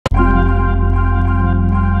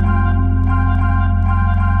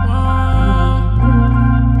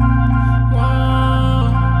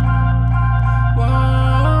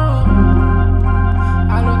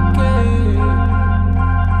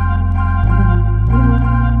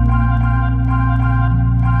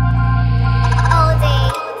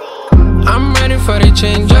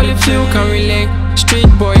few can relate. Street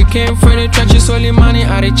boy came from the trenches, only money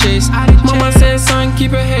out the chase. Mama said, son,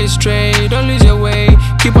 keep your head straight, don't lose your way.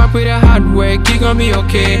 Keep up with the hard work, you gon' be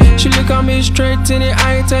okay. She look at me straight in the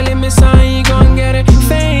eye, telling me, son, you gon' get it.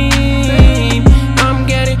 Fame, I'm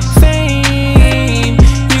getting fame.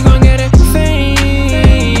 You gon' get it.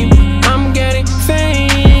 Fame, I'm getting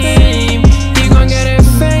fame. You gon' get it.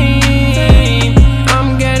 Fame,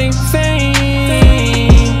 I'm getting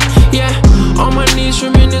fame. Yeah, on my knees,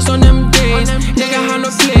 reminisce on them days. Nigga had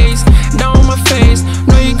no place, down on my face.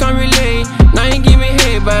 No, you can't relate. Now you give me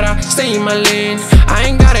hate, but I stay in my lane. I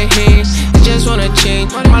ain't gotta hate, I just wanna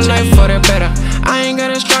change my life for the better. I ain't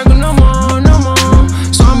gonna struggle no more, no more.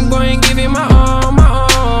 So I'm going give it my all, my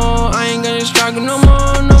all. I ain't gonna struggle no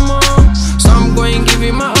more, no more. So I'm going give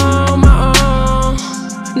it my all, my all.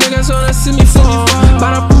 Niggas wanna see me fall,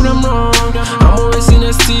 but I prove them wrong. I'm always in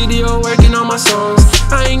the studio working on my songs.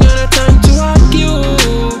 I ain't got no time to argue.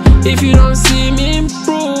 If you don't see me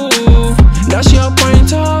improve, that's your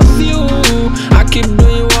point of view. I keep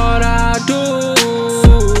doing what I do.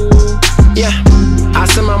 Yeah, I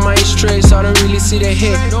set my mind straight, so I don't really see the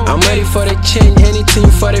hate. I'm ready for the change, anything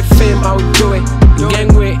for the fame, I'll do it.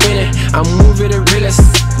 Gangway in it, I'm moving the realest.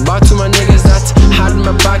 Bout to my niggas that had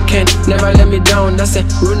my back end, never let me down. That's a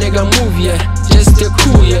real nigga move, yeah. Just stay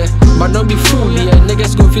cool, yeah. But don't be fool, yeah.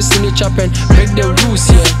 Niggas go fist in the chop and break the rules,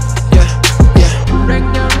 yeah.